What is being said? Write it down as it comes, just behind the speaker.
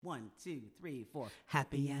1, 2, 3, 4.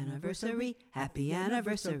 Happy anniversary, happy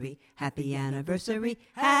anniversary, happy anniversary,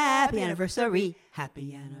 happy anniversary,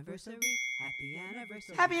 happy anniversary, happy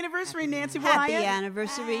anniversary. Happy anniversary, Nancy Happy Wyatt.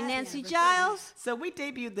 anniversary, Nancy Giles. So we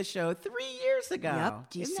debuted the show 3 years ago. Yep,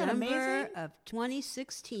 Isn't that December amazing? of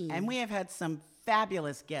 2016. And we have had some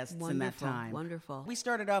fabulous guests in that time. Wonderful. We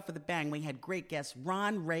started off with a bang. We had great guests.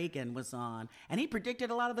 Ron Reagan was on, and he predicted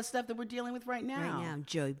a lot of the stuff that we're dealing with right now.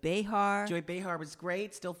 Joy Behar. Joy Behar was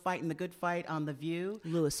great, still fighting the good fight on The View.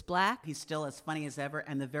 Louis Black. He's still as funny as ever,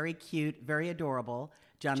 and the very cute, very adorable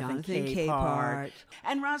Jonathan Capehart. Capehart.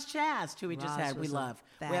 And Roz Chast, who we just Roz had. We was love.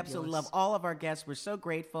 fabulous. We absolutely love all of our guests. We're so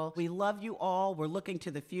grateful. We love you all. We're looking to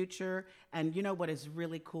the future. And you know what is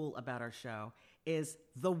really cool about our show is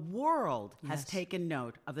the world has taken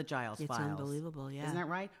note of the Giles It's Files. unbelievable, yeah. Isn't that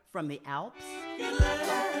right? From the Alps.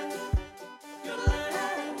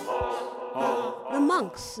 The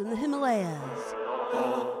monks in the Himalayas.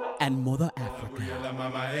 And Mother Africa.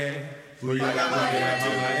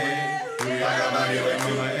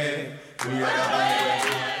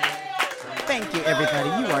 Thank you, everybody.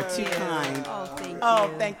 You are too kind. Oh, thank you.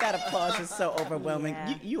 Oh, thank that applause is so overwhelming.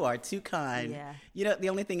 Yeah. You are too kind. Yeah. You know, the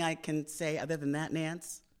only thing I can say other than that,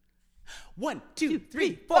 Nance? 1, 2,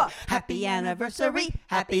 3, 4. Happy anniversary.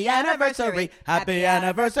 Happy anniversary. Happy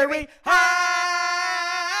anniversary.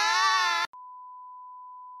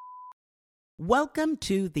 Welcome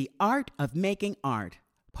to The Art of Making Art,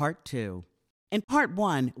 Part 2. In Part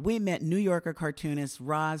 1, we met New Yorker cartoonist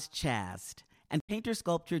Roz Chast and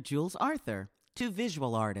painter-sculptor Jules Arthur, two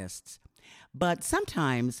visual artists. But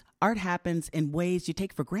sometimes art happens in ways you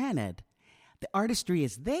take for granted. The artistry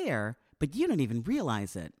is there, but you don't even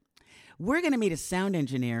realize it. We're going to meet a sound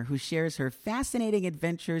engineer who shares her fascinating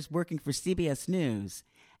adventures working for CBS News,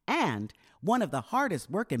 and one of the hardest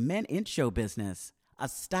working men in show business, a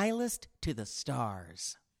stylist to the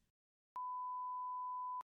stars.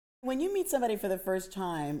 When you meet somebody for the first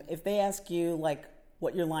time, if they ask you like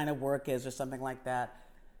what your line of work is or something like that,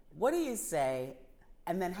 what do you say?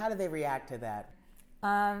 And then how do they react to that?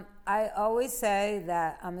 I always say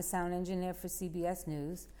that I'm a sound engineer for CBS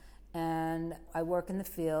News, and I work in the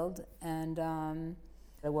field, and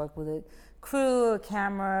I work with a crew, a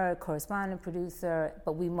camera, a correspondent, producer,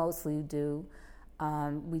 but we mostly do.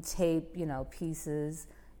 We tape, pieces,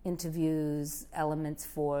 interviews, elements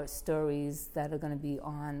for stories that are going to be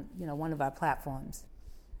on, one of our platforms.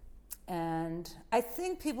 And I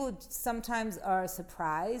think people sometimes are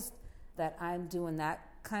surprised that I'm doing that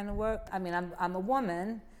kind of work. I mean, I'm a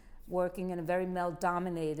woman working in a very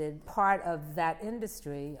male-dominated part of that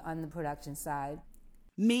industry on the production side.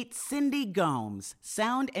 Meet Cindy Gomes,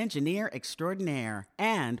 sound engineer extraordinaire,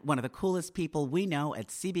 and one of the coolest people we know at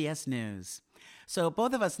CBS News. So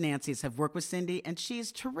both of us Nancys have worked with Cindy, and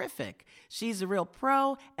she's terrific. She's a real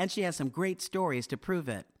pro, and she has some great stories to prove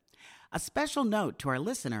it. A special note to our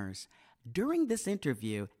listeners: during this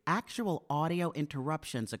interview, actual audio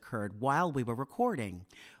interruptions occurred while we were recording.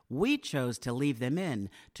 We chose to leave them in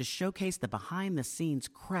to showcase the behind-the-scenes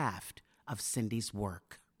craft of Cindy's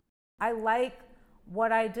work. I like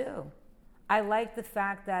what I do. I like the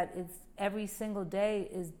fact that every single day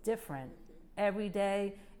is different. Every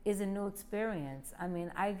day is a new experience. I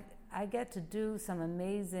mean, I get to do some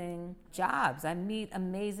amazing jobs. I meet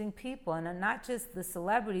amazing people, and not just the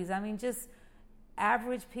celebrities. I mean, just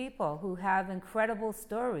average people who have incredible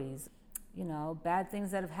stories, bad things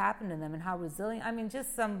that have happened to them and how resilient. I mean,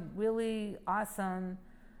 just some really awesome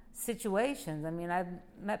situations. I mean, I've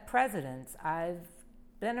met presidents. I've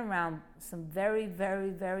been around some very, very,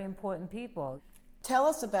 very important people. Tell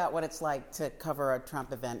us about what it's like to cover a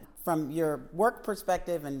Trump event from your work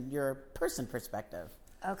perspective and your person perspective.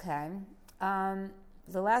 Okay.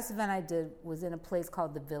 The last event I did was in a place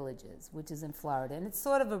called The Villages, which is in Florida, and it's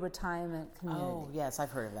sort of a retirement community. Oh, yes,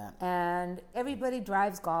 I've heard of that. And everybody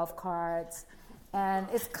drives golf carts, and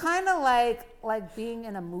it's kind of like being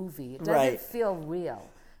in a movie. It doesn't feel real.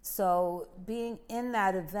 So being in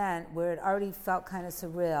that event where it already felt kind of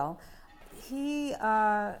surreal, he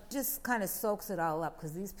just kind of soaks it all up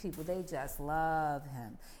because these people, they just love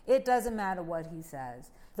him. It doesn't matter what he says.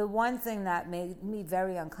 The one thing that made me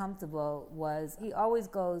very uncomfortable was he always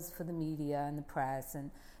goes for the media and the press, and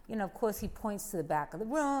of course he points to the back of the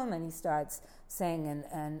room and he starts saying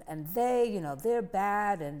and they, they're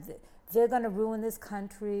bad and they're going to ruin this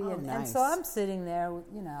country. And so I'm sitting there,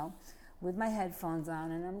 with my headphones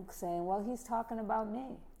on, and I'm saying, well, he's talking about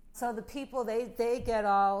me. So the people, they get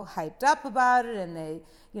all hyped up about it, and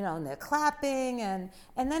and they're clapping, and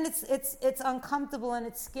then it's uncomfortable and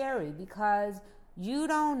it's scary because you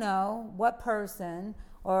don't know what person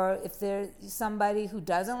or if there's somebody who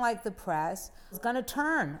doesn't like the press, is going to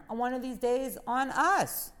turn on one of these days on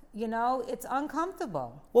us. You know, it's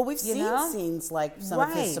uncomfortable. Well, we've seen scenes like some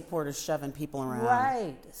of his supporters shoving people around.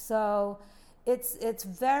 Right. So it's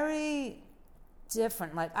very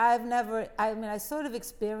different. Like I sort of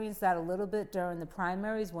experienced that a little bit during the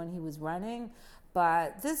primaries when he was running,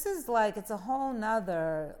 but this is like, it's a whole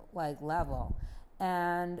nother like level.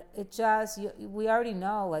 And it just, we already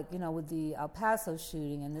know, like, you know, with the El Paso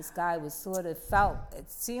shooting, and this guy was sort of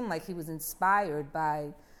it seemed like he was inspired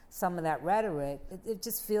by some of that rhetoric. It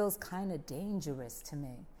just feels kind of dangerous to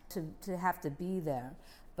me to have to be there.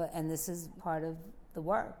 And this is part of the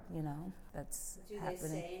work, you know, that's happening. Do they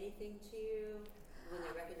say anything to you when they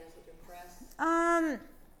recognize that you're press?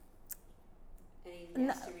 Any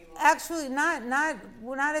nasty remarks? Actually,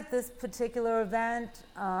 not at this particular event.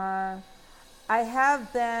 I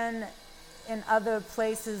have been in other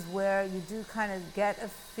places where you do kind of get a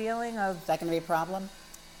feeling of... Is that going to be a problem?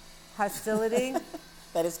 Hostility.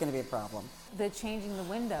 That is going to be a problem. They're changing the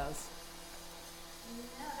windows.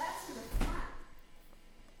 No, that's in the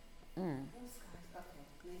front.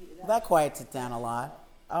 Well, that quiets it down a lot.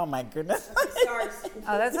 Oh, my goodness. Sorry.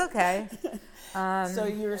 Oh, that's okay. So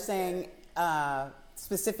you were saying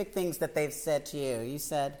specific things that they've said to you. You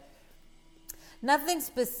said... Nothing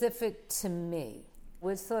specific to me.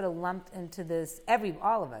 We're sort of lumped into this,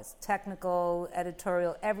 all of us, technical,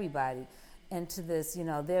 editorial, everybody, into this, you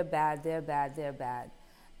know, they're bad.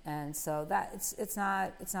 And so that it's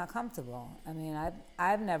not comfortable. I mean,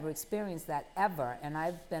 I've never experienced that ever, and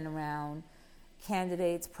I've been around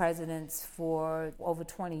candidates, presidents for over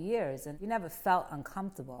 20 years, and we never felt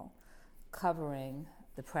uncomfortable covering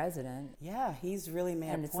the president. Yeah, he's really made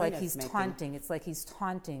and a it's point like he's taunting. It's like he's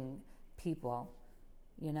taunting people,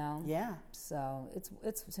 you know. Yeah. So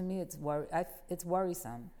it's to me it's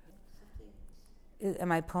worrisome.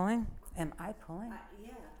 Am I pulling?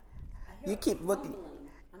 Yeah. You keep looking.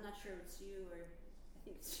 I'm not sure it's you or I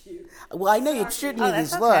think it's you. Well, I know you're shooting me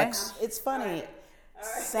these okay. looks. It's funny. All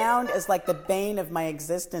right. Sound is like the bane of my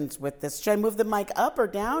existence with this. Should I move the mic up or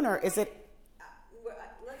down, or is it?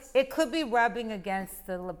 It could be rubbing against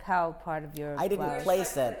the lapel part of your I didn't blouse.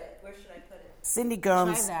 place it. Where should I put it? Cindy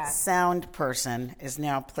Gomes, sound person, is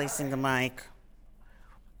now placing the mic.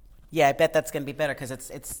 Yeah, I bet that's going to be better because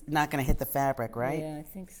it's not going to hit the fabric, right? Yeah, I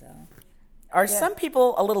think so. Are some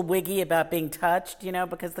people a little wiggy about being touched, you know,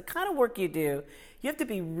 because the kind of work you do, you have to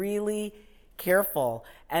be really careful.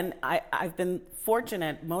 And I've been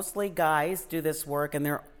fortunate, mostly guys do this work, and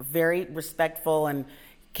they're very respectful, and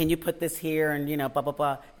can you put this here, and, you know, blah, blah,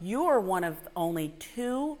 blah. You are one of only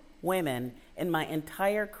 2 women in my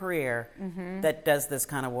entire career that does this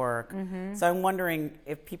kind of work. So I'm wondering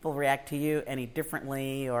if people react to you any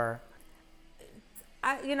differently, or...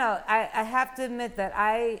 I have to admit that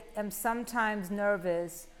I am sometimes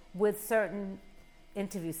nervous with certain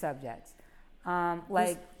interview subjects,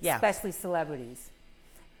 especially celebrities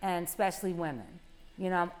and especially women. You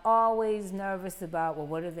know, I'm always nervous about, well,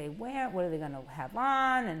 what are they wearing? What are they going to have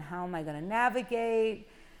on? And how am I going to navigate?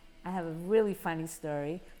 I have a really funny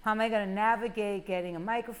story. How am I going to navigate getting a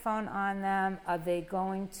microphone on them? Are they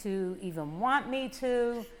going to even want me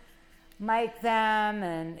to mic them?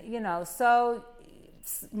 And, you know, so...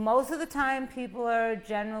 Most of the time, people are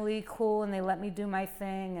generally cool and they let me do my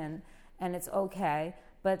thing, and it's okay.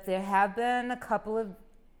 But there have been a couple of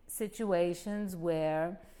situations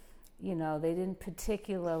where, you know, they didn't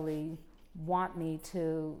particularly want me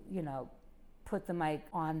to, you know, put the mic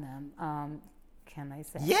on them. Can I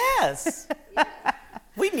say? Yes.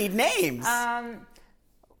 We need names.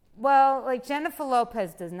 Well, like Jennifer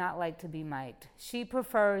Lopez does not like to be mic'd. She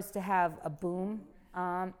prefers to have a boom.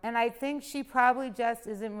 And I think she probably just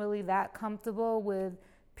isn't really that comfortable with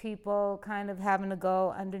people kind of having to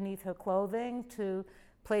go underneath her clothing to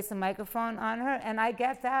place a microphone on her. And I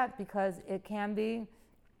get that because it can be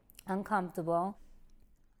uncomfortable.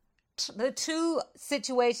 The 2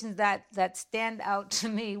 situations that stand out to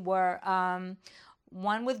me were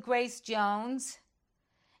one with Grace Jones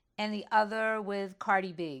and the other with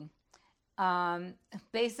Cardi B.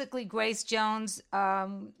 Basically, Grace Jones,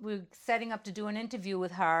 we're setting up to do an interview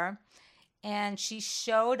with her, and she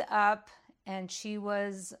showed up, and she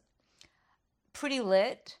was pretty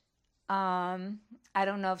lit. I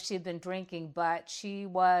don't know if she had been drinking, but she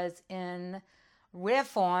was in rare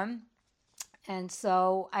form, and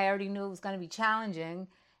so I already knew it was going to be challenging,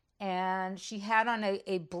 and she had on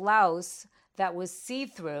a blouse that was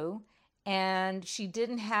see-through, and she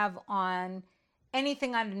didn't have on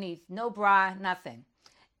anything underneath, no bra, nothing.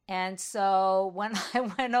 And so when I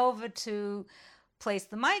went over to place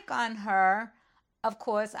the mic on her, of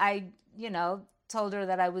course, I, told her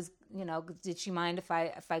that I was, did she mind if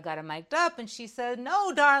I got her mic'd up? And she said,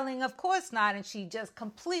 no, darling, of course not. And she just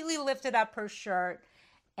completely lifted up her shirt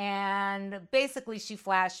and basically she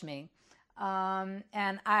flashed me.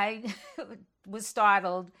 And I was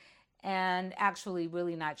startled and actually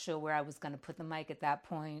really not sure where I was going to put the mic at that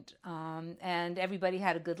point. And everybody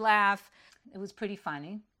had a good laugh. It was pretty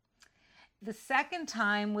funny. The second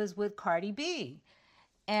time was with Cardi B.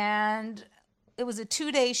 And it was a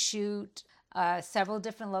 2-day shoot, several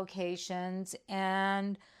different locations.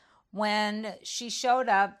 And when she showed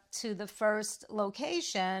up to the first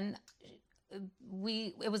location,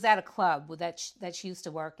 it was at a club that she used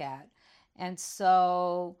to work at. And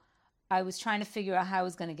so I was trying to figure out how I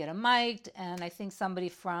was going to get her mic'd, and I think somebody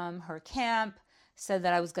from her camp said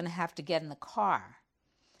that I was going to have to get in the car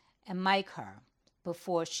and mic her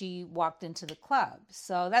before she walked into the club.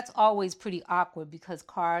 So that's always pretty awkward because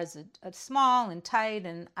cars are small and tight,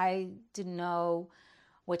 and I didn't know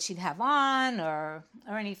what she'd have on or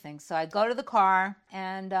anything. So I go to the car,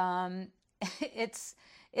 and it's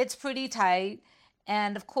pretty tight.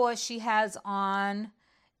 And of course, she has on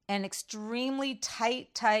an extremely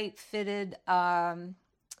tight fitted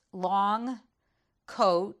long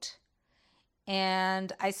coat.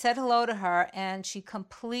 And I said hello to her, and she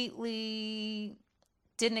completely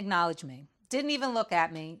didn't acknowledge me, didn't even look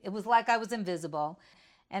at me. It was like I was invisible.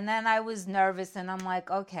 And then I was nervous, and I'm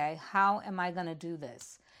like, okay, how am I going to do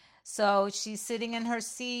this? So she's sitting in her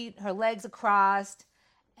seat, her legs are crossed,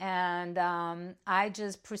 and I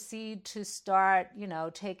just proceed to start,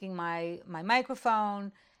 taking my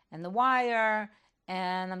microphone and the wire,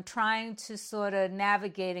 and I'm trying to sort of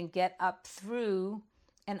navigate and get up through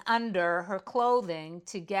and under her clothing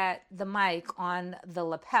to get the mic on the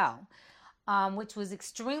lapel, which was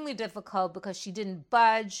extremely difficult because she didn't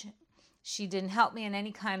budge. She didn't help me in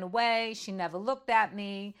any kind of way. She never looked at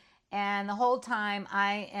me. And the whole time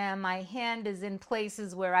my hand is in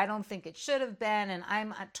places where I don't think it should have been, and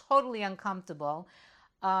I'm totally uncomfortable.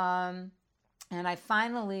 And I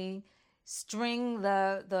finally string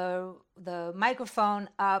the microphone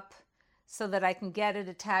up so that I can get it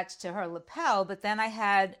attached to her lapel, but then I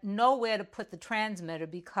had nowhere to put the transmitter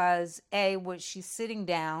because she's sitting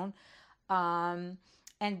down, and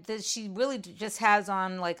she really just has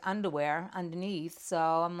on like underwear underneath. So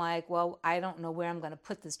I'm like, well, I don't know where I'm going to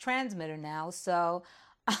put this transmitter now. So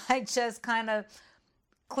I just kind of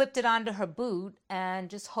clipped it onto her boot and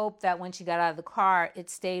just hoped that when she got out of the car, it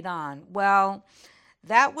stayed on. Well,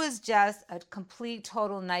 that was just a complete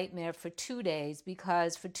total nightmare for 2 days,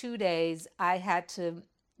 because for 2 days I had to,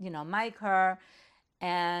 mic her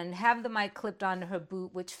and have the mic clipped onto her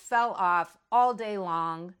boot, which fell off all day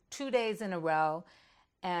long, 2 days in a row.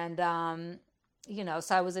 And,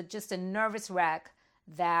 so I was just a nervous wreck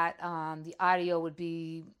that the audio would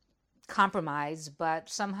be compromised, but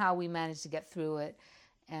somehow we managed to get through it.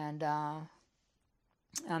 And I'll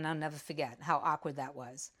never forget how awkward that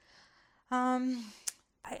was.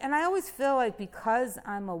 And I always feel like because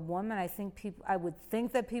I'm a woman, I would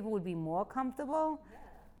think that people would be more comfortable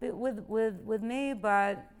with me,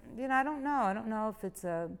 but I don't know. I don't know if it's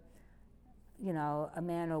a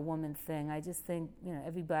man or woman thing. I just think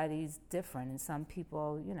everybody's different, and some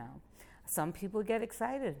people get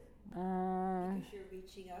excited. Because you're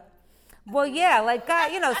reaching up. Well, yeah, like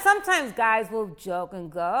sometimes guys will joke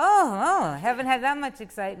and go, "Oh, I haven't had that much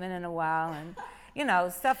excitement in a while," and.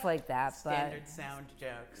 Stuff like that. Standard sound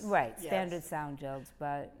jokes. Right, yes. Standard sound jokes.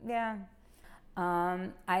 But, yeah.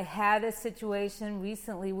 I had a situation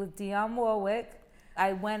recently with Dionne Warwick.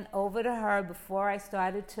 I went over to her before I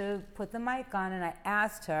started to put the mic on, and I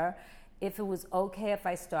asked her if it was okay if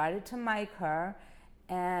I started to mic her.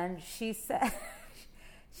 And she said,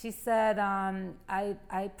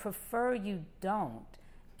 I prefer you don't.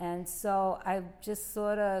 And so I just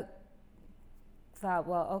sort of thought,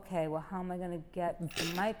 well, okay, how am I going to get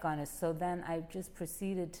the mic on it? So then I just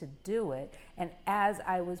proceeded to do it. And as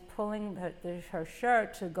I was pulling her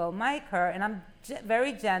shirt to go mic her, and I'm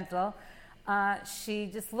very gentle, she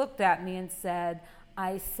just looked at me and said,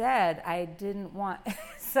 I said I didn't want...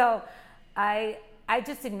 So I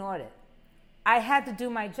just ignored it. I had to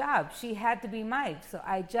do my job. She had to be mic'd. So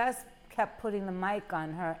I just kept putting the mic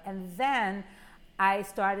on her. And then I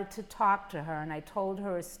started to talk to her, and I told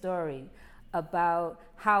her a story about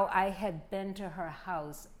how I had been to her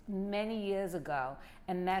house many years ago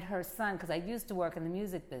and met her son, because I used to work in the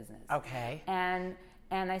music business. Okay. And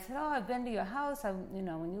I said, I've been to your house,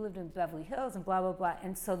 when you lived in Beverly Hills and blah, blah, blah.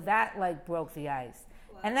 And so that broke the ice.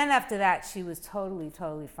 Wow. And then after that, she was totally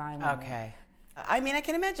fine with me. Okay. I mean, I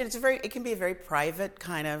can imagine it can be a very private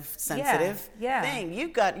kind of sensitive thing.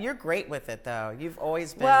 You're great with it though. You've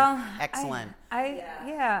always been excellent. I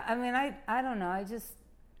mean, I don't know. I just,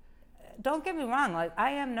 don't get me wrong. Like,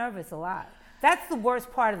 I am nervous a lot. That's the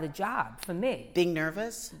worst part of the job for me. Being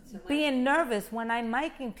nervous? Being nervous when I'm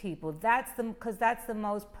miking people. Because that's the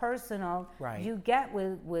most personal you get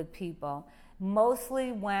with people.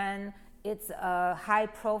 Mostly when it's a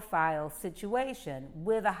high-profile situation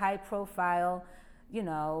with a high-profile,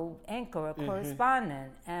 anchor or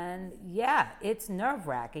correspondent. And it's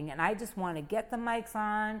nerve-wracking. And I just want to get the mics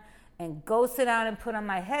on and go sit down and put on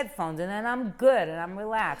my headphones, and then I'm good and I'm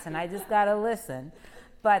relaxed and I just got to listen.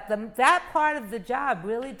 But that part of the job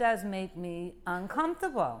really does make me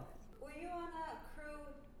uncomfortable. Were you on a crew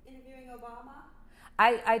interviewing Obama?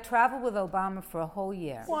 I traveled with Obama for a whole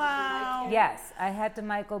year. Wow. Yes, I had to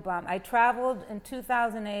mic Obama. I traveled in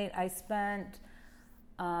 2008. I spent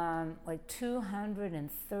like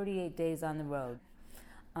 238 days on the road.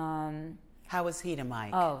 How was he to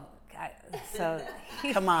mic? Oh, so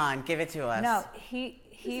come on, give it to us. No, he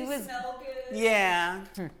was. Smell good? Yeah.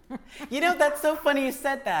 That's so funny you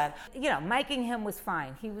said that. Miking him was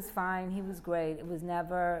fine. He was fine. He was great. It was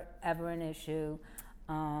never, ever an issue.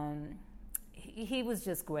 He was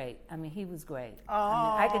just great. I mean, he was great. Oh.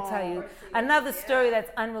 I could tell you another story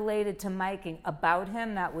that's unrelated to miking about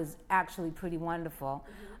him that was actually pretty wonderful.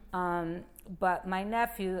 But my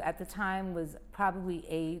nephew at the time was probably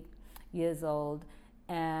 8 years old,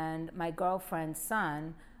 and my girlfriend's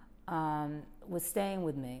son was staying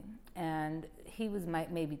with me, and he was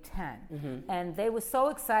maybe 10. Mm-hmm. And they were so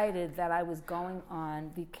excited that I was going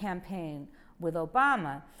on the campaign with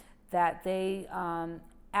Obama that they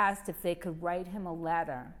asked if they could write him a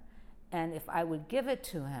letter and if I would give it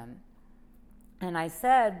to him. And I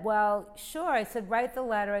said, well, sure. I said, write the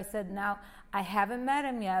letter. I said, now, I haven't met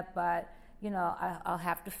him yet, but I'll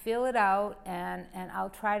have to feel it out, and I'll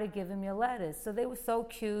try to give him your letters. So they were so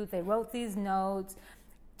cute. They wrote these notes.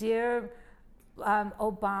 Dear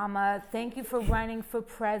Obama, thank you for running for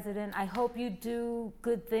president. I hope you do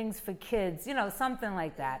good things for kids, something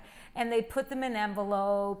like that. And they put them in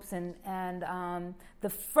envelopes. And the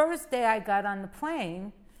first day I got on the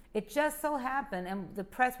plane, it just so happened, and the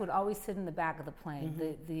press would always sit in the back of the plane.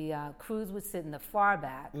 Mm-hmm. The crews would sit in the far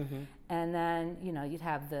back. Mm-hmm. And then, you'd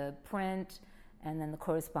have the print, and then the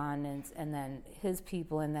correspondence, and then his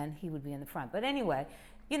people, and then he would be in the front. But anyway,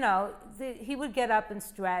 he would get up and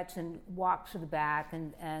stretch and walk to the back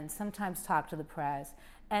and sometimes talk to the press.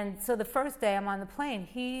 And so the first day I'm on the plane,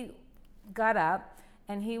 he got up,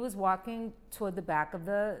 and he was walking toward the back of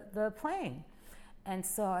the plane. And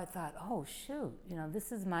so I thought, oh shoot,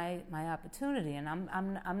 this is my opportunity, and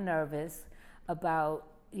I'm nervous about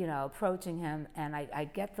approaching him. And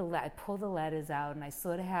I pull the letters out, and I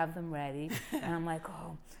sort of have them ready, and I'm like,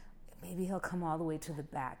 oh, maybe he'll come all the way to the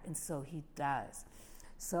back, and so he does.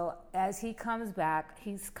 So as he comes back,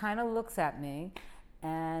 he kind of looks at me,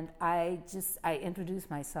 and I introduce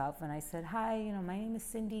myself, and I said, hi, my name is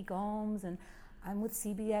Cindy Gomes, and I'm with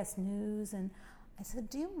CBS News, and I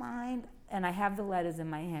said, do you mind? And I have the letters in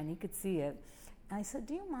my hand. He could see it. And I said,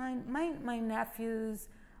 do you mind? My nephews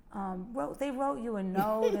wrote you a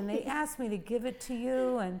note, and they asked me to give it to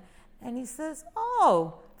you. And he says,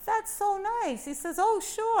 oh, that's so nice. He says, oh,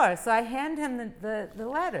 sure. So I hand him the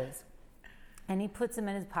letters, and he puts them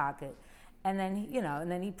in his pocket. And then, and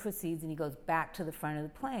then he proceeds, and he goes back to the front of the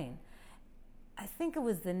plane. I think it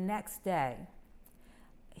was the next day.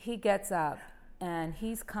 He gets up, and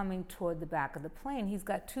he's coming toward the back of the plane. He's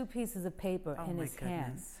got 2 pieces of paper in his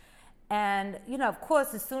hands. And, of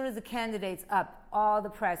course, as soon as the candidate's up, all the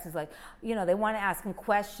press is like, they want to ask him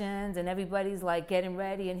questions, and everybody's like getting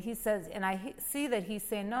ready. And he says, and I see that he's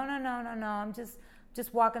saying, no, I'm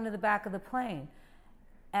just walking to the back of the plane.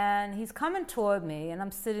 And he's coming toward me, and I'm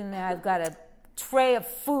sitting there. I've got a tray of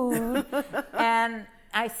food, and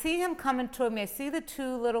I see him coming toward me. I see the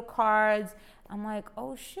 2 little cards. I'm like,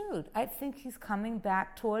 oh, shoot, I think he's coming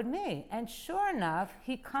back toward me. And sure enough,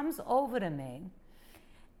 he comes over to me,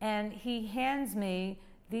 and he hands me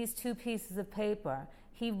these 2 pieces of paper.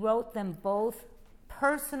 He wrote them both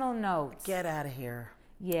personal notes. Get out of here.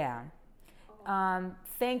 Yeah.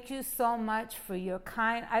 Thank you so much for your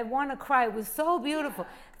kind... I want to cry. It was so beautiful.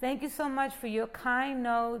 Thank you so much for your kind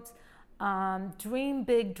notes. Dream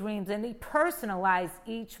big dreams, and he personalized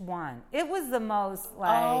each one. It was the most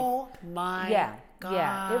oh my God.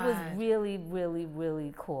 Yeah, it was really, really,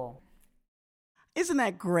 really cool. Isn't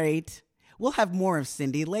that great? We'll have more of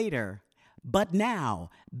Cindy later. But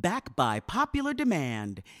now, back by popular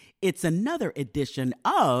demand, it's another edition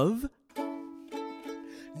of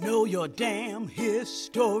Know Your Damn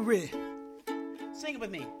History. Sing it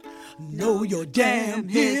with me. Know your damn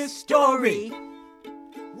history.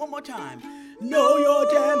 One more time. Know your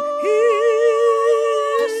damn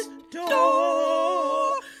history.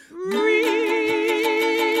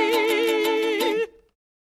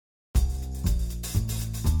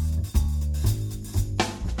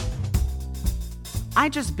 I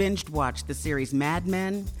just binged-watched the series Mad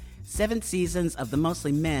Men, 7 seasons of the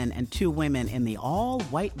mostly men and 2 women in the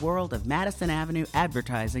all-white world of Madison Avenue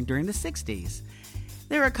advertising during the 60s.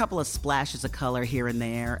 There are a couple of splashes of color here and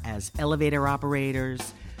there as elevator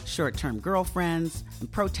operators, short-term girlfriends,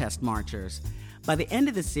 and protest marchers. By the end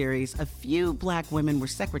of the series, a few black women were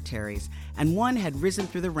secretaries, and one had risen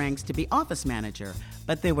through the ranks to be office manager,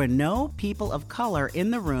 but there were no people of color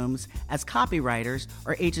in the rooms as copywriters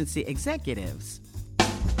or agency executives.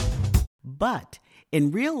 But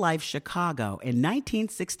in real-life Chicago in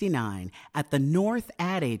 1969, at the North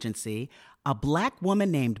Ad Agency, a black woman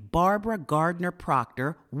named Barbara Gardner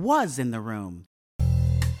Proctor was in the room.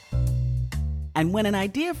 And when an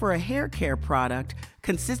idea for a hair care product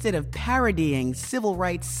consisted of parodying civil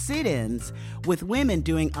rights sit-ins with women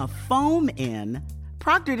doing a foam-in,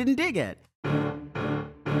 Proctor didn't dig it.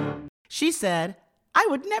 She said, "I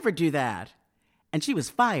would never do that." And she was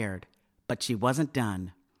fired, but she wasn't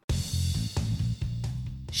done.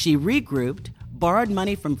 She regrouped, borrowed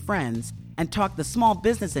money from friends, and talked the Small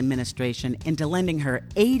Business Administration into lending her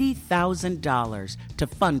 $80,000 to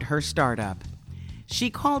fund her startup. She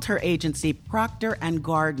called her agency Proctor &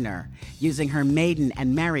 Gardner, using her maiden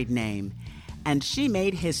and married name, and she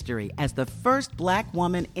made history as the first black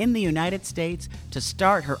woman in the United States to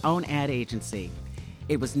start her own ad agency.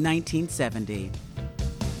 It was 1970.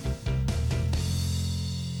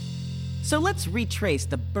 So let's retrace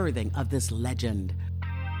the birthing of this legend.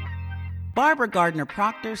 Barbara Gardner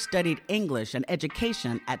Proctor studied English and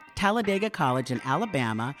education at Talladega College in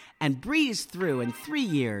Alabama and breezed through in 3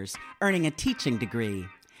 years, earning a teaching degree.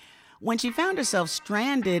 When she found herself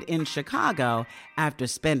stranded in Chicago after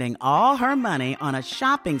spending all her money on a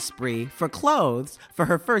shopping spree for clothes for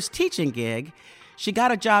her first teaching gig, she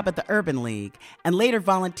got a job at the Urban League and later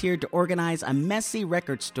volunteered to organize a messy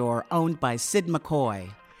record store owned by Sid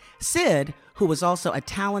McCoy. Sid, who was also a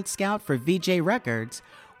talent scout for VJ Records,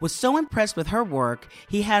 was so impressed with her work,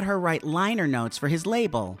 he had her write liner notes for his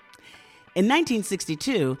label. In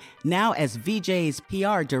 1962, now as VJ's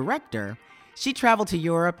PR director, she traveled to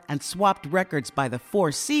Europe and swapped records by the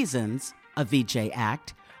Four Seasons, a VJ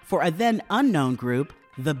act, for a then unknown group,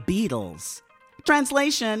 the Beatles.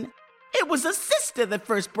 Translation: it was a sister that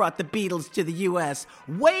first brought the Beatles to the U.S.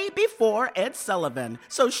 way before Ed Sullivan.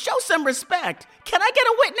 So show some respect. Can I get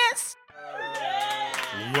a witness?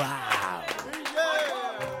 Wow.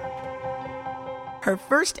 Her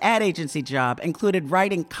first ad agency job included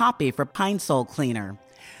writing copy for Pine Sol Cleaner.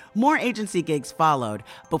 More agency gigs followed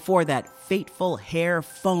before that fateful hair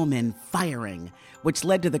foam-in firing, which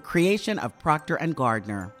led to the creation of Proctor &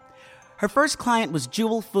 Gardner. Her first client was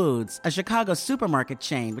Jewel Foods, a Chicago supermarket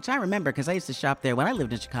chain, which I remember because I used to shop there when I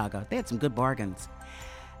lived in Chicago. They had some good bargains.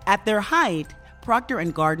 At their height, Proctor &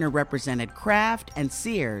 Gardner represented Kraft and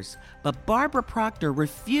Sears, but Barbara Proctor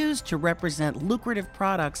refused to represent lucrative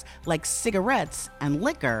products like cigarettes and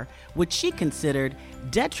liquor, which she considered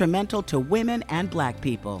detrimental to women and black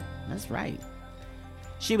people. That's right.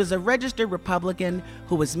 She was a registered Republican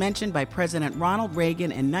who was mentioned by President Ronald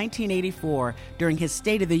Reagan in 1984 during his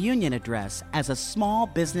State of the Union address as a small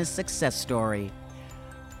business success story.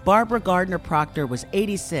 Barbara Gardner Proctor was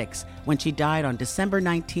 86 when she died on December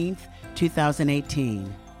 19th,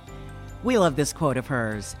 2018. We love this quote of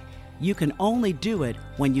hers: "You can only do it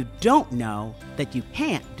when you don't know that you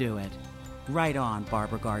can't do it." Right on,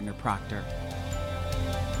 Barbara Gardner Proctor.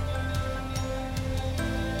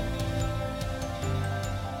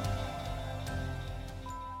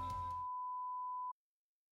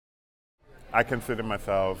 I consider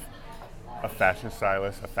myself a fashion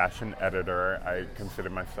stylist, a fashion editor. I consider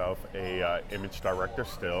myself a image director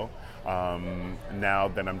still. Now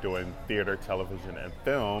that I'm doing theater, television, and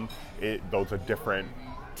film, those are different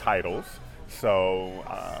titles. So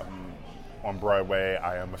on Broadway,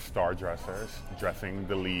 I am a star dresser, dressing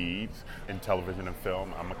the leads. In television and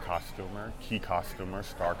film, I'm a costumer, key costumer,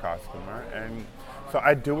 star costumer. And so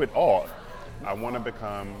I do it all. I want to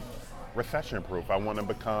become recession-proof. I want to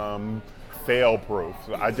become fail-proof.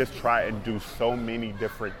 So I just try and do so many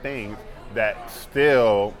different things that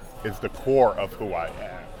still is the core of who I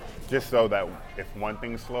am. Just so that if one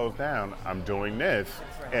thing slows down, I'm doing this,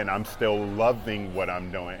 and I'm still loving what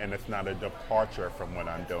I'm doing, and it's not a departure from what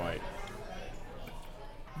I'm doing.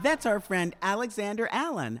 That's our friend Alexander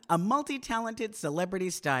Allen, a multi-talented celebrity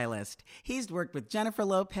stylist. He's worked with Jennifer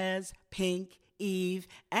Lopez, Pink, Eve,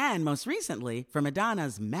 and most recently for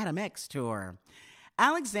Madonna's Madame X tour.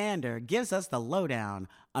 Alexander gives us the lowdown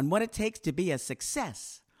on what it takes to be a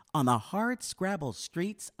success on the hard-scrabble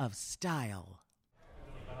streets of style.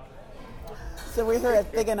 So we're here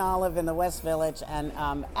at Fig and Olive in the West Village, and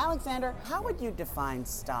Alexander, how would you define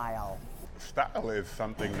style? Style is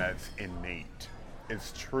something that's innate.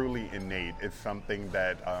 It's truly innate. It's something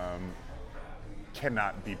that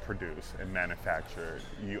cannot be produced and manufactured.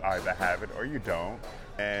 You either have it or you don't.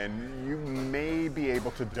 And you may be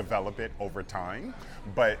able to develop it over time,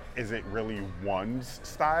 but is it really one's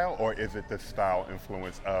style, or is it the style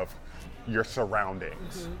influence of your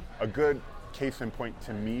surroundings? Mm-hmm. A good case in point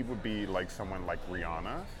to me would be like someone like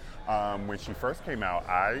Rihanna. When she first came out,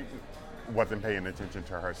 I wasn't paying attention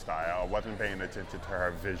to her style, wasn't paying attention to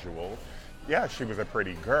her visuals. Yeah, she was a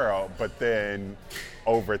pretty girl, but then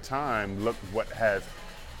over time, look what has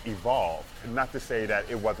evolved. Not to say that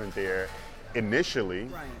it wasn't there initially.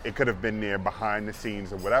 Right. It could have been there behind the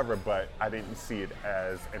scenes or whatever, but I didn't see it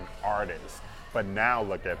as an artist. But now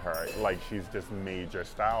look at her, like she's this major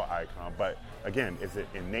style icon. But again, is it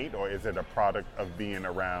innate, or is it a product of being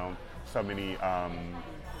around so many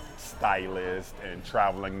stylists and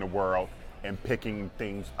traveling the world and picking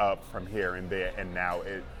things up from here and there, and now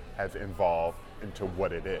it has evolved into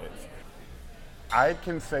what it is? I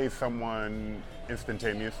can say someone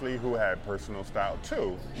instantaneously who had personal style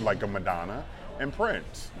too, like a Madonna and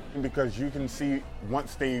Prince, because you can see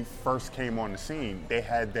once they first came on the scene, they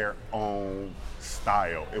had their own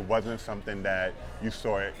style. It wasn't something that you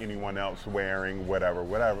saw anyone else wearing, whatever.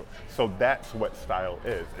 So that's what style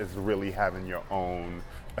is really having your own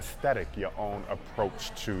aesthetic, your own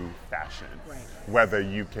approach to fashion, right, whether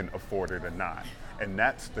you can afford it or not. And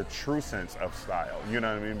that's the true sense of style, you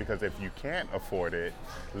know what I mean? Because if you can't afford it,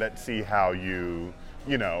 let's see how you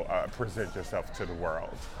present yourself to the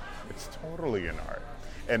world. It's totally an art.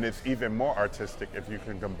 And it's even more artistic if you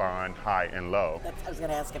can combine high and low. I was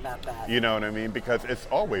going to ask about that. You know what I mean? Because it's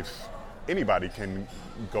always, anybody can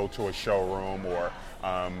go to a showroom or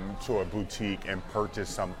to a boutique and purchase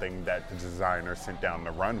something that the designer sent down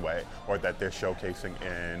the runway, or that they're showcasing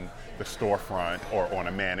in the storefront or on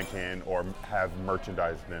a mannequin, or have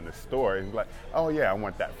merchandised in the store. And like, oh yeah, I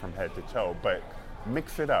want that from head to toe. But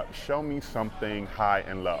mix it up. Show me something high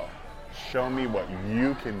and low. Show me what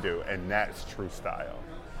you can do, and that's true style.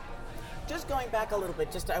 Just going back a little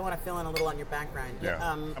bit, I want to fill in a little on your background. Yeah.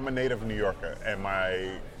 I'm a native New Yorker, and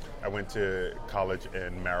I went to college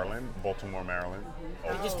in Maryland, Baltimore, Maryland.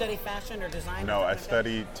 Mm-hmm. Did you study fashion or design? No, I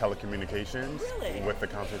studied telecommunications with a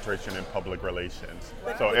concentration in public relations.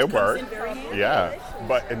 But so it worked. Yeah.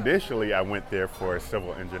 But initially I went there for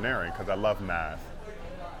civil engineering because I love math.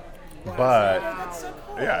 But that's so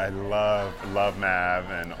cool. Yeah, I love math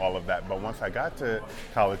and all of that. But once I got to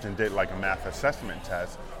college and did like a math assessment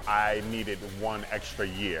test, I needed one extra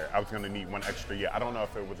year. I was going to need one extra year. I don't know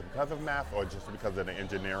if it was because of math or just because of the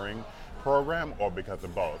engineering program or because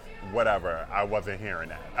of both. Whatever, I wasn't hearing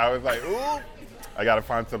that. I was like, ooh, I got to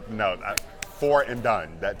find something else. 4 and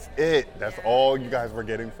done. That's it. That's all you guys were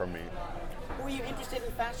getting from me. Were you interested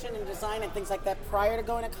in fashion and design and things like that prior to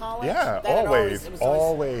going to college? Yeah,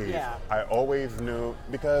 always. Yeah. I always knew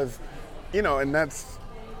because, and that's,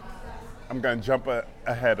 I'm going to jump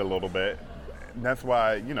ahead a little bit. And that's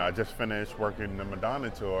why, I just finished working the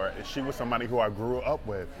Madonna tour. She was somebody who I grew up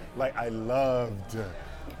with. Like, I loved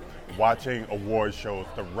watching award shows,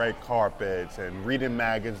 the red carpets, and reading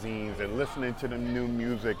magazines, and listening to the new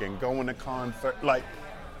music, and going to concerts. Like,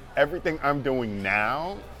 everything I'm doing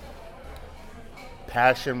now,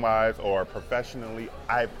 passion-wise or professionally,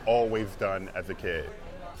 I've always done as a kid.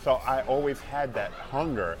 So I always had that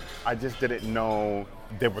hunger. I just didn't know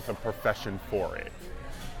there was a profession for it.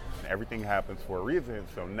 Everything happens for a reason,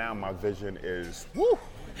 so now my vision is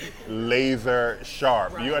laser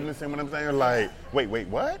sharp. Right. You understand what I'm saying? Like, wait,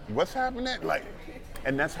 what? What's happening? Like,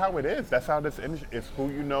 and that's how it is. That's how this industry is. Who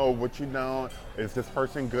you know, what you know. Is this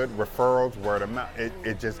person good? Referrals, word of mouth.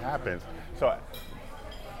 It just happens. So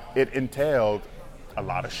it entailed a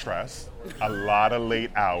lot of stress, a lot of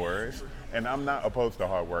late hours, and I'm not opposed to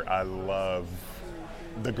hard work. I love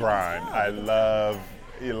the grind.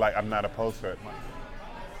 I'm not opposed to it.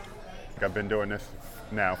 I've been doing this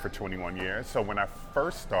now for 21 years. So when I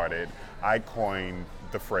first started, I coined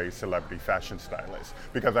the phrase celebrity fashion stylist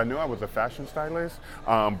because I knew I was a fashion stylist,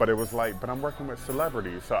 but it was like, but I'm working with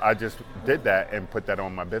celebrities. So I just did that and put that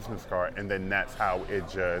on my business card, and then that's how it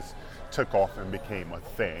just took off and became a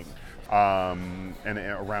thing. And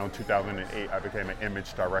around 2008, I became an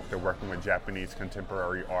image director working with Japanese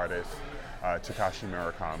contemporary artists Takashi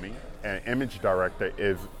Murakami. And image director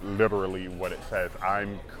is literally what it says.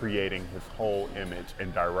 I'm creating his whole image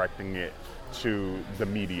and directing it to the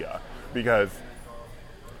media because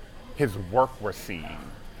his work was seen.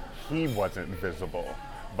 He wasn't visible,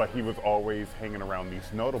 but he was always hanging around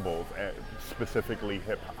these notables, specifically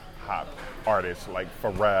hip-hop artists like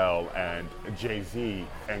Pharrell and Jay-Z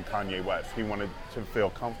and Kanye West. He wanted to feel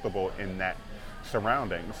comfortable in that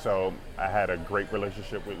surrounding. So I had a great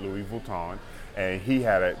relationship with Louis Vuitton, and he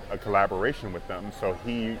had a collaboration with them. So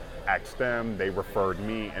he asked them, they referred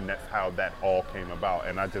me, and that's how that all came about.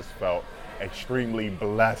 And I just felt extremely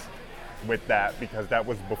blessed with that because that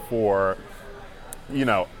was before,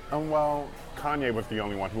 Kanye was the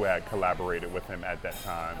only one who had collaborated with him at that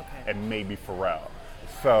time, and maybe Pharrell.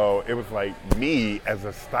 So it was like me as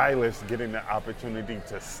a stylist getting the opportunity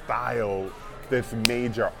to style this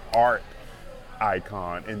major art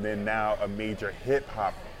icon and then now a major hip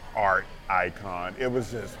hop art icon. It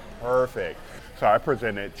was just perfect. So I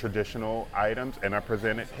presented traditional items and I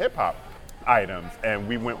presented hip hop items, and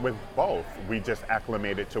we went with both. We just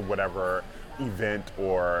acclimated to whatever event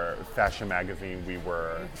or fashion magazine we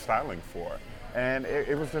were styling for. And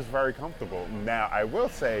it was just very comfortable. Now, I will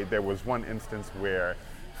say there was one instance where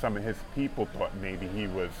some of his people thought maybe he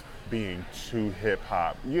was being too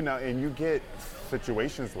hip-hop, and you get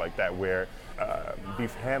situations like that where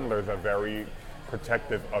these handlers are very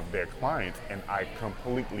protective of their clients, and I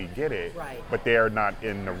completely get it. Right. But they're not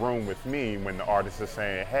in the room with me when the artist is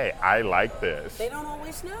saying, hey, I like this. They don't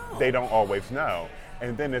always know. They don't always know.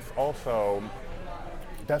 And then it's also,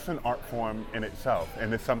 that's an art form in itself,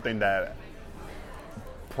 and it's something that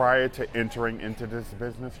prior to entering into this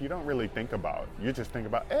business, you don't really think about. You just think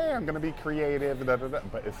about, hey, I'm going to be creative,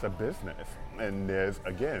 but it's a business. And there's,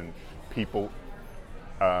 again, people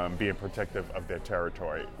being protective of their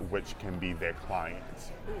territory, which can be their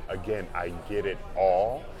clients. Again, I get it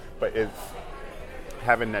all, but it's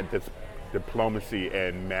having that diplomacy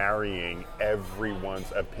and marrying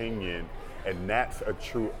everyone's opinion, and that's a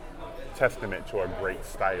true testament to a great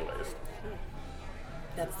stylist.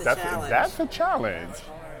 That's the challenge. That's a challenge.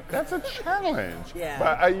 That's a challenge. Yeah.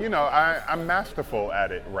 But I'm masterful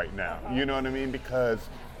at it right now. You know what I mean? Because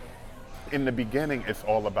in the beginning, it's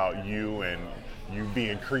all about you and you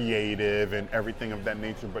being creative and everything of that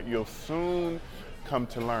nature. But you'll soon come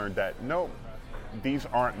to learn that no, these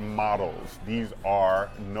aren't models. These are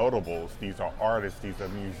notables. These are artists. These are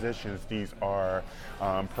musicians. These are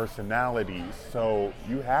personalities. So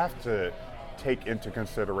you have to take into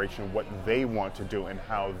consideration what they want to do and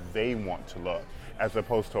how they want to look, as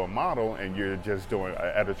opposed to a model and you're just doing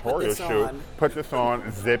an editorial shoot, put this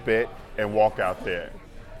on, zip it, and walk out there.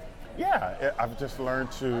 Yeah, I've just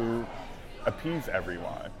learned to appease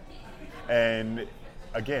everyone. And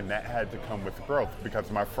again, that had to come with growth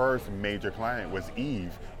because my first major client was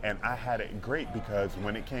Eve, and I had it great because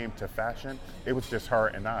when it came to fashion, it was just her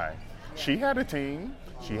and I. She had a team,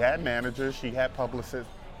 she had managers, she had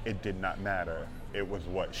publicists. It did not matter. It was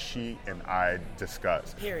what she and I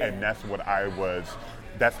discussed. Period. And that's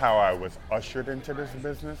how I was ushered into this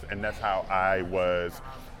business, and that's how I was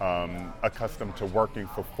accustomed to working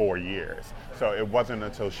for 4 years. So it wasn't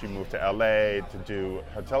until she moved to LA to do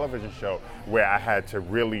her television show where I had to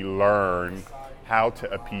really learn how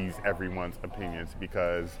to appease everyone's opinions,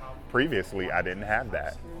 because previously I didn't have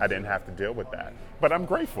that. I didn't have to deal with that. But I'm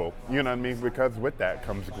grateful, you know what I mean? Because with that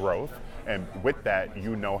comes growth, and with that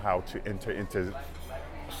you know how to enter into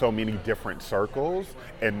so many different circles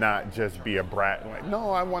and not just be a brat like,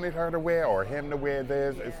 no, I wanted her to wear or him to wear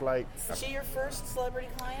this. It's like... Is she your first celebrity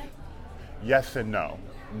client? Yes and no.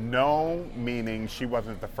 No, meaning she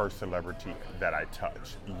wasn't the first celebrity that I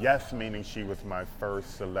touched. Yes, meaning she was my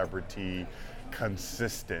first celebrity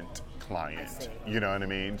consistent client. You know what I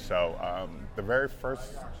mean? So the very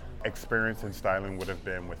first experience in styling would have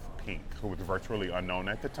been with Pink, who was virtually unknown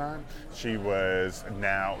at the time. She was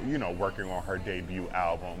now, working on her debut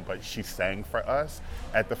album, but she sang for us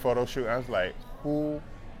at the photo shoot. I was like, who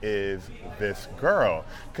is this girl?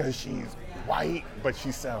 Because she's white, but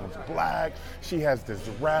she sounds black. She has this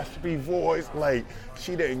raspy voice. Like,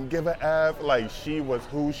 she didn't give a F. Like, she was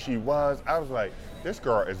who she was. I was like, this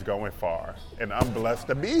girl is going far, and I'm blessed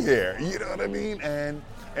to be here. You know what I mean? And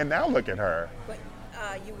now look at her. But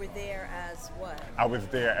you were there as what? I was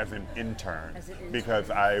there as an intern, because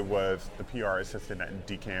I was the PR assistant at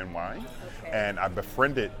DKNY, and I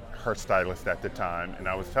befriended her stylist at the time, and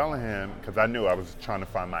I was telling him, because I knew I was trying to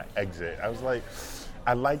find my exit. I was like,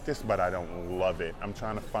 I like this, but I don't love it. I'm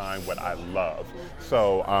trying to find what I love.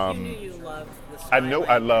 So You knew you loved the I styling. knew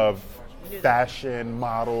I love fashion,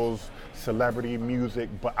 models, celebrity music,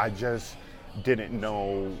 but I just didn't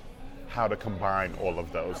know how to combine all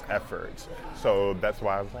of those efforts. So that's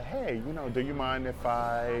why I was like, hey, do you mind if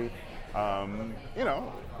I,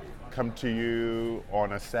 come to you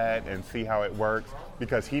on a set and see how it works?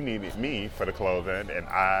 Because he needed me for the clothing, and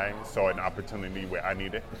I saw an opportunity where I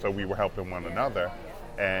needed, so we were helping one another.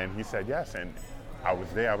 And he said yes, and I was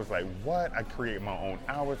there. I was like, what? I create my own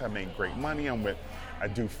hours. I make great money. I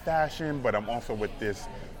do fashion, but I'm also with this,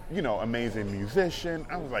 amazing musician.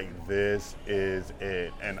 I was like, this is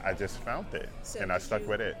it. And I just found it, and I stuck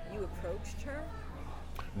with it. You approached her?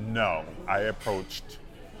 No, I approached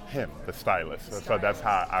him, the stylist. So that's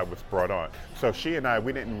how I was brought on. So she and I,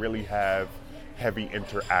 we didn't really have heavy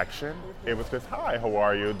interaction. It was just, hi, how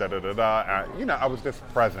are you, da-da-da-da. I was just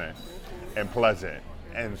present and pleasant,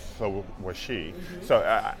 and so was she. So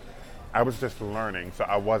I was just learning, so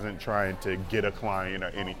I wasn't trying to get a client or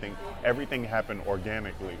anything. Everything happened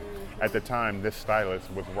organically. At the time, this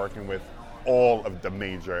stylist was working with all of the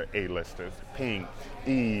major A-listers, Pink,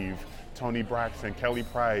 Eve, Toni Braxton, Kelly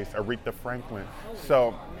Price, Aretha Franklin.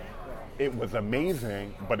 So it was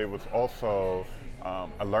amazing, but it was also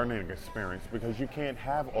a learning experience, because you can't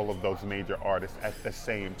have all of those major artists at the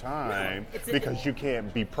same time, because you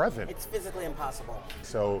can't be present. It's physically impossible.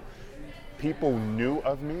 So people knew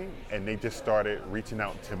of me, and they just started reaching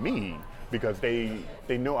out to me because they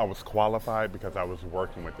knew I was qualified because I was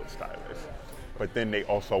working with this stylist. But then they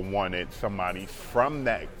also wanted somebody from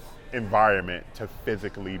that environment to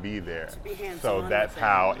physically be there. So that's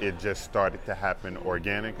how it just started to happen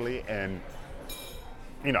organically. And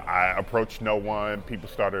I approached no one. People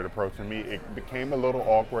started approaching me. It became a little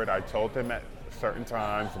awkward. I told them at certain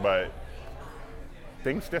times, but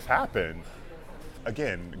things just happened.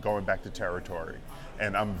 Again, going back to territory.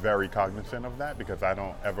 And I'm very cognizant of that, because I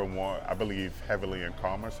believe heavily in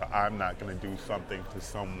karma, so I'm not going to do something to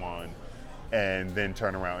someone and then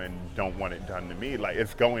turn around and don't want it done to me. Like,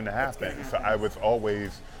 it's going to happen. So I was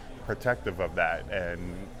always protective of that.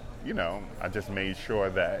 And, I just made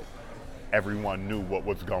sure that everyone knew what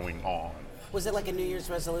was going on. Was it like a New Year's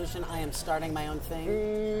resolution? I am starting my own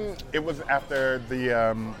thing? It was after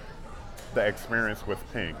the experience with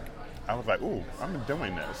Pink. I was like, ooh, I'm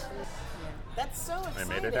doing this. That's so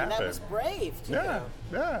exciting. I made it happen. That was brave, too.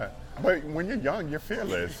 Yeah. But when you're young, you're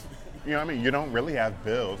fearless. You know what I mean? You don't really have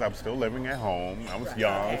bills. I'm still living at home. I was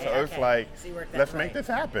young. So it's like, let's make this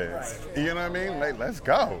happen. Right. You know what I mean? Like, let's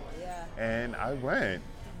go. Yeah. And I went.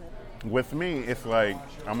 With me, it's like,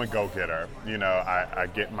 I'm a go-getter.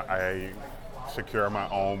 I secure my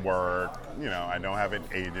own work. I don't have an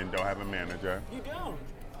agent, don't have a manager. You don't?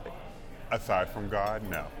 Aside from God,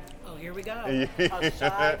 no. Oh, here we go.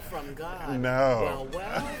 Aside from God. No.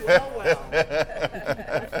 Well.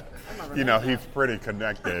 He's pretty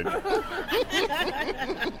connected.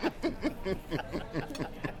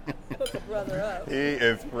 Hook a brother up. He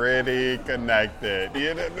is pretty connected.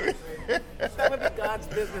 That would be God's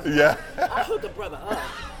business. Yeah. I'll hook a brother up.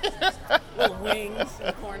 Little wings in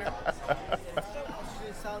the corner.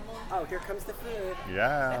 Oh, here comes the food.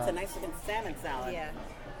 Yeah. That's a nice looking salmon salad. Yeah.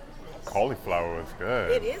 Cauliflower is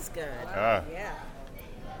good. It is good. Yeah.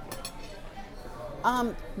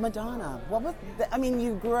 Madonna,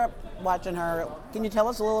 you grew up watching her. Can you tell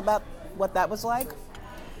us a little about what that was like?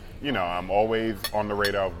 I'm always on the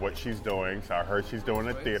radar of what she's doing. So I heard she's doing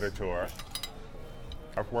a theater tour.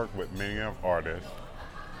 I've worked with many of artists,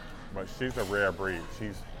 but she's a rare breed.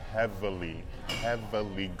 She's heavily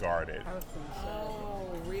guarded. Oh,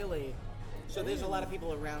 really? So there's a lot of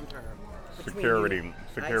people around her. Security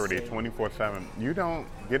 24/7. You don't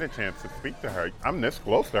get a chance to speak to her. I'm this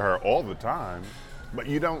close to her all the time, but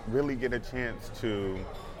you don't really get a chance to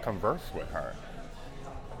converse with her.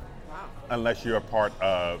 Wow. Unless you're a part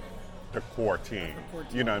of the core team.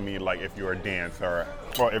 You know what I mean? Like if you're a dancer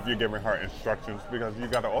or if you're giving her instructions, because you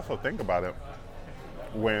got to also think about it.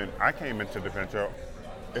 When I came into the venture,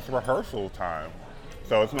 it's rehearsal time.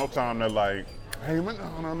 So it's no time to like, hey,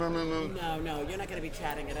 no. No, you're not going to be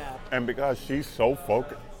chatting it up. And because she's so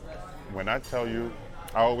focused, when I tell you,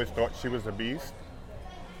 I always thought she was a beast,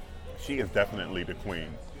 she is definitely the queen.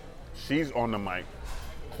 She's on the mic,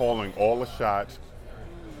 calling all the shots.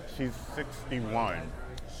 She's 61.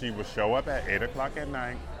 She would show up at 8 o'clock at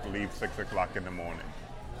night, leave 6 o'clock in the morning.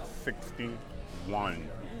 61.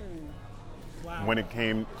 Wow. When it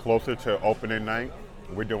came closer to opening night,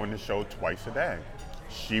 we're doing the show twice a day.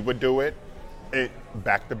 She would do it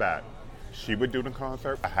back to back. She would do the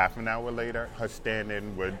concert. A half an hour later, her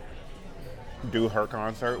stand-in would do her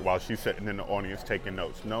concert while she's sitting in the audience taking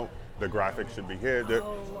notes. Nope, the graphics should be here.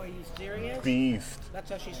 Are you serious? Beast. That's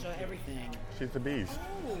how she saw everything. She's a beast.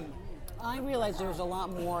 Oh. I realized there was a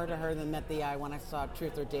lot more to her than met the eye when I saw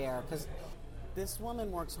Truth or Dare, because this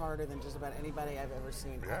woman works harder than just about anybody I've ever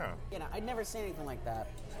seen. Yeah. I'd never seen anything like that.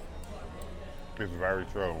 It's very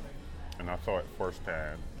true. And I saw it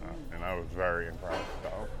firsthand. And I was very impressed,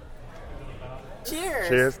 though. Cheers.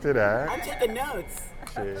 Cheers to that. I'm taking notes.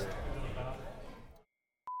 Cheers.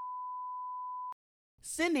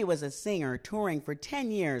 Cindy was a singer touring for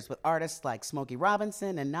 10 years with artists like Smokey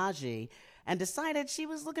Robinson and Najee, and decided she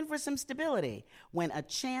was looking for some stability when a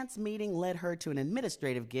chance meeting led her to an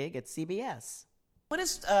administrative gig at CBS. What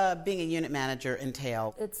does being a unit manager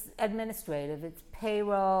entail? It's administrative. It's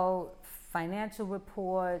payroll, financial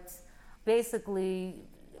reports, basically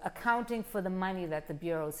accounting for the money that the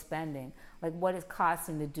Bureau is spending, like what it's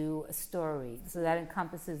costing to do a story. So that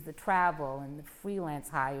encompasses the travel and the freelance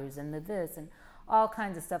hires and the this and all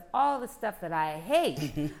kinds of stuff, all the stuff that I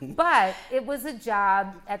hate. But it was a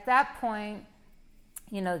job. At that point,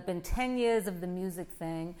 it's been 10 years of the music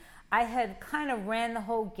thing. I had kind of ran the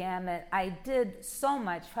whole gamut. I did so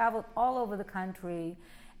much, traveled all over the country.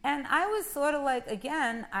 And I was sort of like,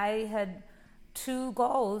 again, I had two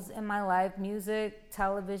goals in my life, music,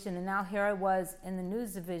 television, and now here I was in the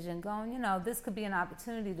news division going, this could be an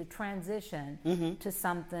opportunity to transition to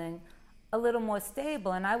something a little more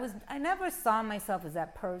stable. And I never saw myself as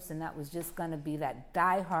that person that was just going to be that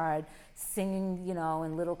diehard singing,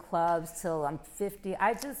 in little clubs till I'm 50.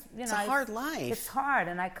 I just, it's a hard life. It's hard,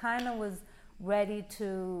 and I kind of was ready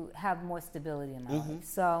to have more stability in my life.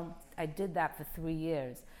 So I did that for 3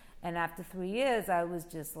 years. And after 3 years, I was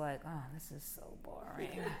just like, oh, this is so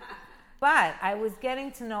boring. But I was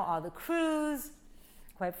getting to know all the crews.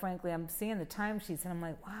 Quite frankly, I'm seeing the timesheets, and I'm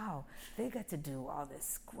like, wow, they get to do all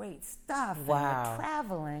this great stuff. Wow. And they're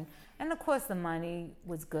traveling. And, of course, the money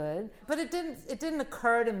was good. But it didn't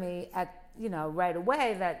occur to me right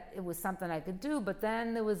away that it was something I could do. But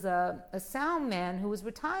then there was a sound man who was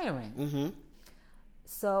retiring. Mm-hmm.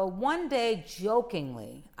 So one day,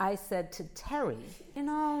 jokingly, I said to Terry,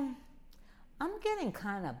 I'm getting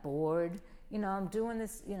kind of bored. I'm doing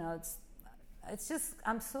this, it's just,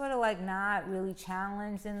 I'm sort of like not really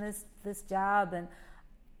challenged in this job.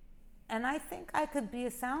 And I think I could be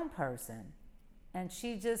a sound person. And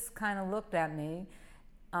she just kind of looked at me.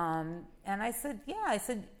 And I said, yeah. I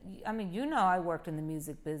said, I worked in the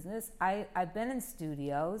music business. I've been in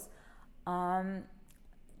studios.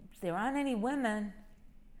 There aren't any women.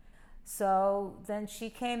 So then she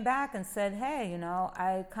came back and said, hey,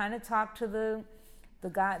 I kind of talked to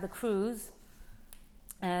the crews,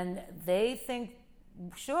 and they think,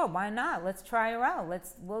 sure, why not? Let's try her out.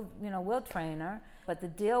 We'll train her. But the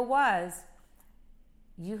deal was,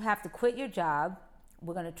 you have to quit your job.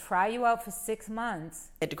 We're going to try you out for 6 months.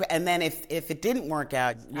 And then if it didn't work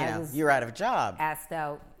out, you're out of a job. Asked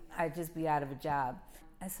out, I'd just be out of a job.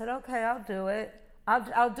 I said, okay, I'll do it.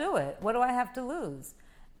 I'll do it. What do I have to lose?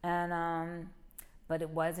 And but it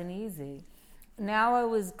wasn't easy. Now I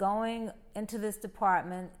was going into this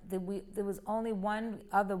department. There was only one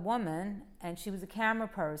other woman, and she was a camera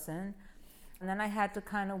person. And then I had to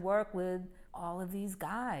kind of work with all of these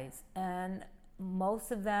guys. And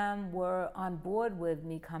most of them were on board with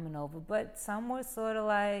me coming over, but some were sort of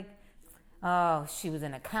like, oh, she was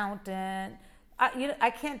an accountant. I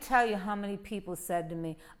can't tell you how many people said to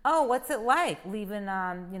me, oh, what's it like leaving,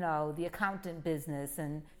 the accountant business?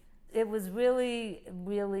 And it was really,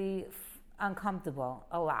 really uncomfortable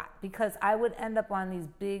a lot, because I would end up on these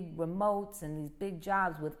big remotes and these big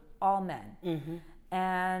jobs with all men. Mm-hmm.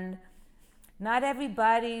 And not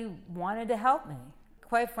everybody wanted to help me.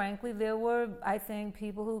 Quite frankly, there were, I think,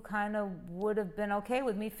 people who kind of would have been okay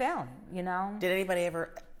with me failing, Did anybody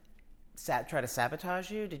ever try to sabotage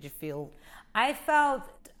you? Did you feel... I felt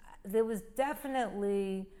there was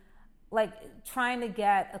definitely like trying to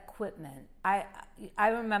get equipment. I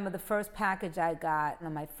remember the first package I got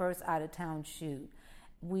on my first out-of-town shoot.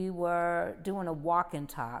 We were doing a walk and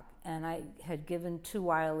talk, and I had given 2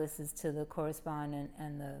 wirelesses to the correspondent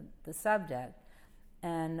and the subject.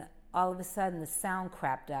 And all of a sudden, the sound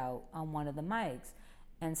crapped out on one of the mics.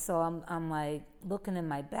 And so I'm like looking in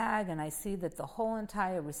my bag, and I see that the whole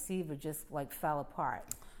entire receiver just like fell apart.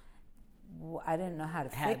 I didn't know how to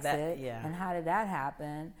fix it. Yeah. And how did that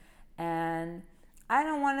happen? And I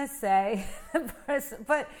don't want to say the person,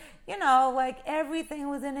 but like everything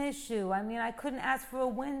was an issue. I mean, I couldn't ask for a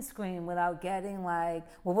windscreen without getting like,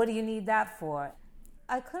 well, what do you need that for?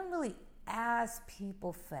 I couldn't really ask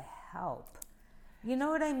people for help. You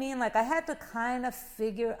know what I mean? Like I had to kind of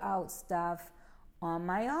figure out stuff on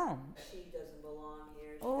my own. She doesn't belong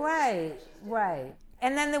here. Right.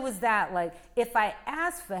 And then there was that, like, if I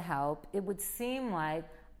asked for help, it would seem like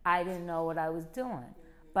I didn't know what I was doing.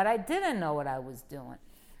 But I didn't know what I was doing.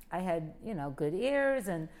 I had, good ears,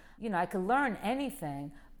 and I could learn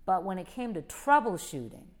anything, but when it came to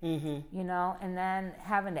troubleshooting, and then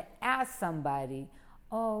having to ask somebody,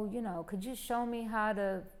 could you show me how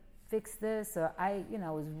to fix this? Or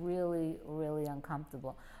was really, really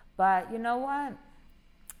uncomfortable. But you know what?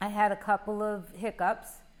 I had a couple of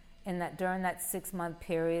hiccups during that 6-month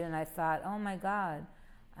period, and I thought, oh my God,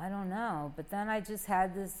 I don't know. But then I just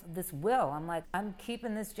had this will. I'm like, I'm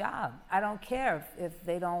keeping this job. I don't care if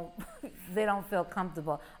they don't feel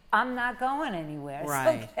comfortable. I'm not going anywhere.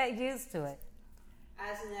 Right. So get used to it.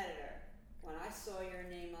 As an editor, when I saw your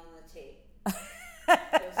name on the tape, it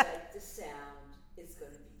was like, the sound is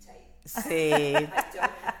going to be tight. See, I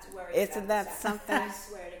don't have to worry isn't about that the sound. something? I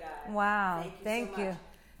swear to God. Wow. Thank you.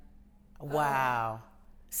 Wow.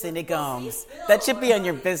 Cindy Well, Gomes. see, Bill, That should be on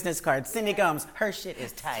your business card. Cindy Gomes. Her shit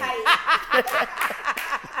is tight.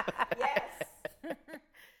 Yes.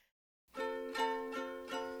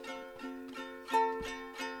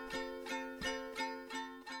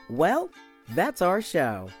 Well, that's our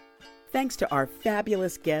show. Thanks to our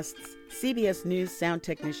fabulous guests, CBS News sound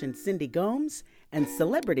technician Cindy Gomes and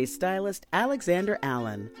celebrity stylist Alexander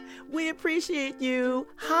Allen. We appreciate you.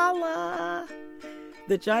 Holla!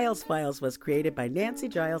 The Giles Files was created by Nancy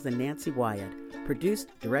Giles and Nancy Wyatt, produced,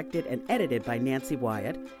 directed, and edited by Nancy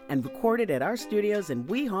Wyatt, and recorded at our studios in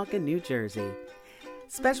Weehawken, New Jersey.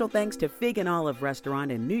 Special thanks to Fig and Olive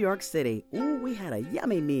Restaurant in New York City. Ooh, we had a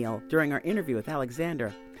yummy meal during our interview with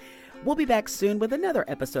Alexander. We'll be back soon with another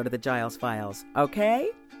episode of the Giles Files, okay?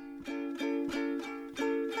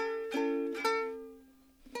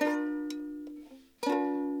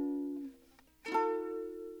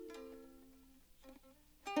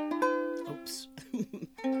 Oops.